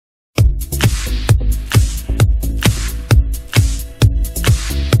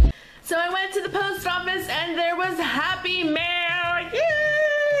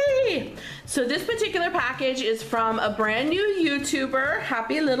package is from a brand new YouTuber,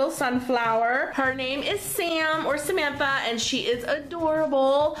 Happylilsunflower. Her name is Sam or Samantha, and she is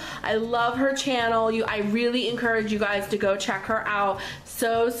adorable. I love her channel. I really encourage you guys to go check her out.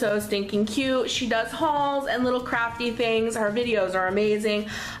 So stinking cute. She does hauls and little crafty things. Her videos are amazing.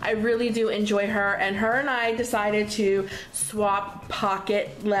 I really do enjoy her, and her and I decided to swap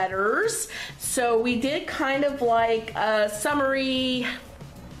pocket letters. So we did kind of like a summery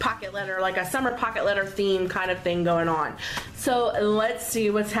pocket letter, like a summer pocket letter theme kind of thing going on. So let's see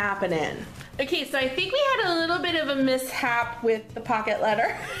what's happening. Okay, so I think we had a little bit of a mishap with the pocket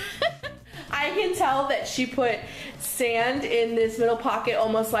letter. I can tell that she put sand in this middle pocket,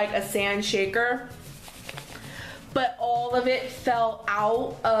 almost like a sand shaker, but all of it fell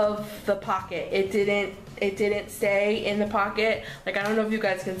out of the pocket. It didn't stay in the pocket. Like, I don't know if you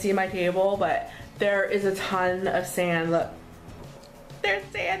guys can see my table, but there is a ton of sand. Look, there's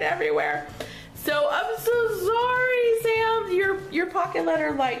sand everywhere. So I'm so sorry, Sam. Your pocket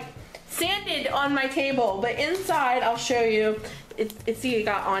letter like sanded on my table, but inside I'll show you. See, it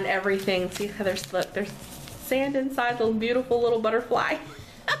got on everything. See how there's sand inside the beautiful little butterfly.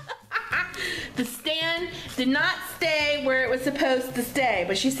 The stand did not stay where it was supposed to stay,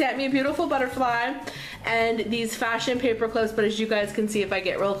 but she sent me a beautiful butterfly and these fashion paper clips. But as you guys can see, if I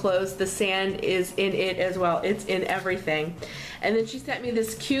get real close, the sand is in it as well. It's in everything. And then she sent me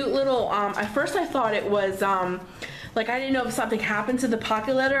this cute little, at first I thought it was, like, I didn't know if something happened to the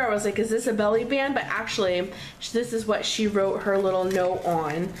pocket letter. I was like, is this a belly band? But actually, this is what she wrote her little note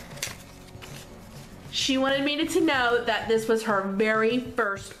on. She wanted me to know that this was her very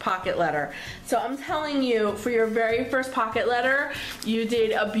first pocket letter. So I'm telling you, for your very first pocket letter, you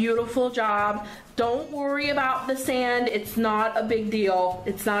did a beautiful job. Don't worry about the sand. It's not a big deal.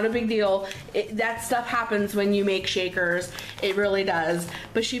 It's not a big deal. That stuff happens when you make shakers. It really does.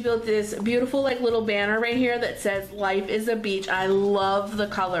 But she built this beautiful like little banner right here that says life is a beach. I love the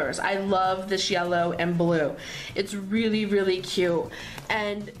colors. I love this yellow and blue. It's really cute.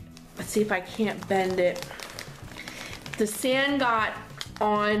 And let's see if I can't bend it. The sand got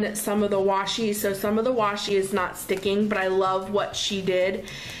on some of the washi, so some of the washi is not sticking, but I love what she did.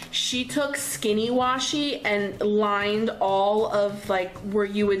 She took skinny washi and lined all of like where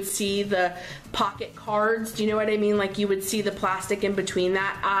you would see the pocket cards. Do you know what I mean? Like you would see the plastic in between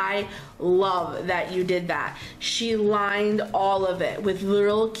that. I love that you did that. She lined all of it with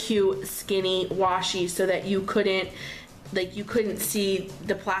little cute skinny washi so that you couldn't see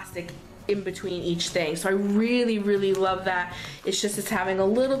the plastic in between each thing. So I really love that. It's just it's having a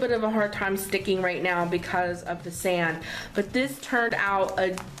little bit of a hard time sticking right now because of the sand. But this turned out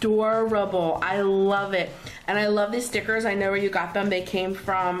adorable. I love it. And I love these stickers. I know where you got them. They came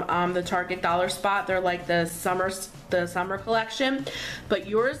from the Target Dollar Spot. They're like the summer collection. But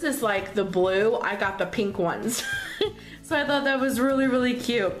yours is like the blue. I got the pink ones. So I thought that was really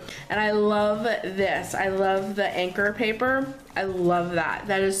cute. And I love this. I love the anchor paper. I love that.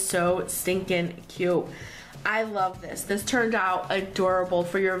 That is so stinking cute. I love this. This turned out adorable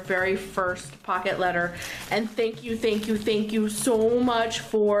for your very first pocket letter. And thank you so much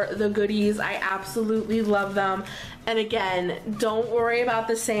for the goodies. I absolutely love them. And again, don't worry about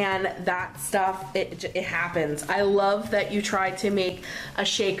the sand. That stuff, it happens. I love that you tried to make a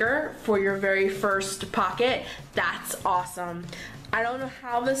shaker for your very first pocket. That's awesome. I don't know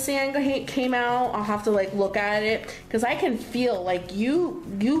how the sand came out. I'll have to like look at it because I can feel like you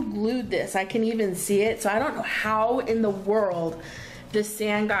glued this. I can even see it. So I don't know how in the world the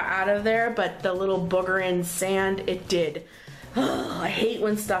sand got out of there, but the little booger in sand, it did. I hate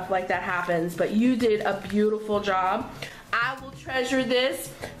when stuff like that happens, but you did a beautiful job. I will treasure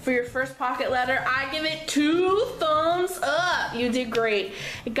this for your first pocket letter. I give it 2 thumbs up. You did great.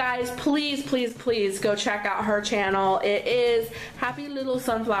 Guys, please go check out her channel. It is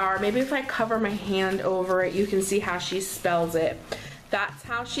Happylilsunflower. Maybe if I cover my hand over it, you can see how she spells it. That's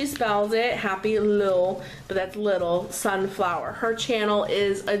how she spells it, Happy Lil, but that's little sunflower. Her channel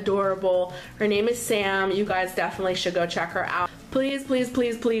is adorable. Her name is Sam. You guys definitely should go check her out. Please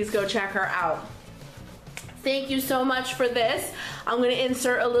go check her out. Thank you so much for this. I'm going to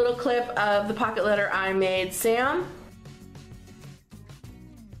insert a little clip of the pocket letter I made Sam.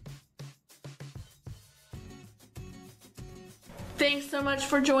 Thanks so much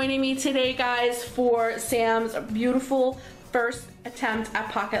for joining me today, guys, for Sam's beautiful first attempt at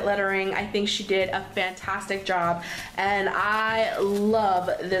pocket lettering. I think she did a fantastic job, and I love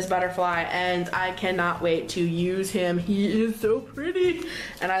this butterfly, and I cannot wait to use him. He is so pretty,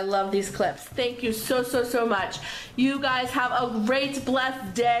 and I love these clips. Thank you so much. You guys have a great,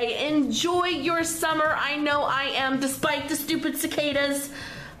 blessed day. Enjoy your summer. I know I am, despite the stupid cicadas.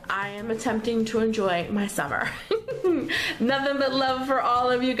 I am attempting to enjoy my summer. Nothing but love for all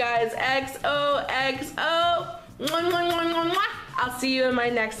of you guys. XOXO. I'll see you in my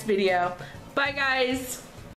next video. Bye guys.